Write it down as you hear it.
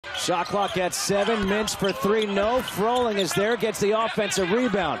Shot clock at 7. Minch for 3. No. Froling is there. Gets the offensive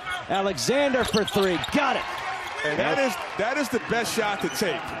rebound. Alexander for 3. Got it. And that is the best shot to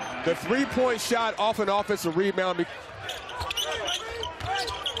take. The three-point shot off an offensive rebound.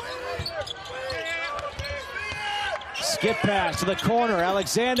 Skip pass to the corner.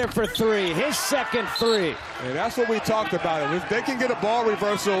 Alexander for 3. His second 3. And that's what we talked about. If they can get a ball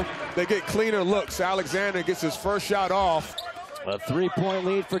reversal, they get cleaner looks. Alexander gets his first shot off. A 3-point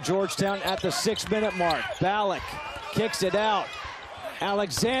lead for Georgetown at the 6-minute mark. Ballack kicks it out.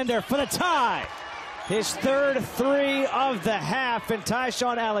 Alexander for the tie. His third 3 of the half, and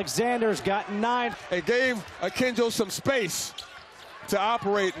Ty-Shon Alexander's got 9. It gave Akinjo some space to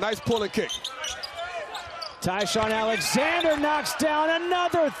operate. Nice pull and kick. Ty-Shon Alexander knocks down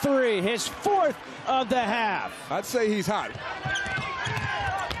another 3, his 4th of the half. I'd say he's hot.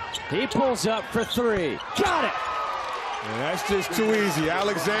 He pulls up for 3. Got it! And that's just too easy.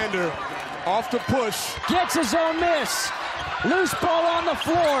 Alexander off the push. Gets his own miss. Loose ball on the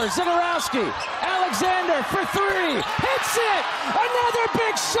floor. Zagorowski. Alexander for 3. Hits it! Another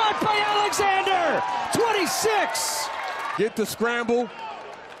big shot by Alexander! 26! Get the scramble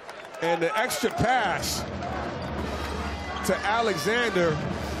and the extra pass to Alexander,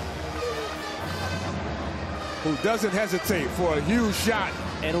 who doesn't hesitate for a huge shot.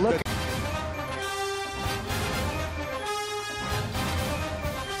 And look.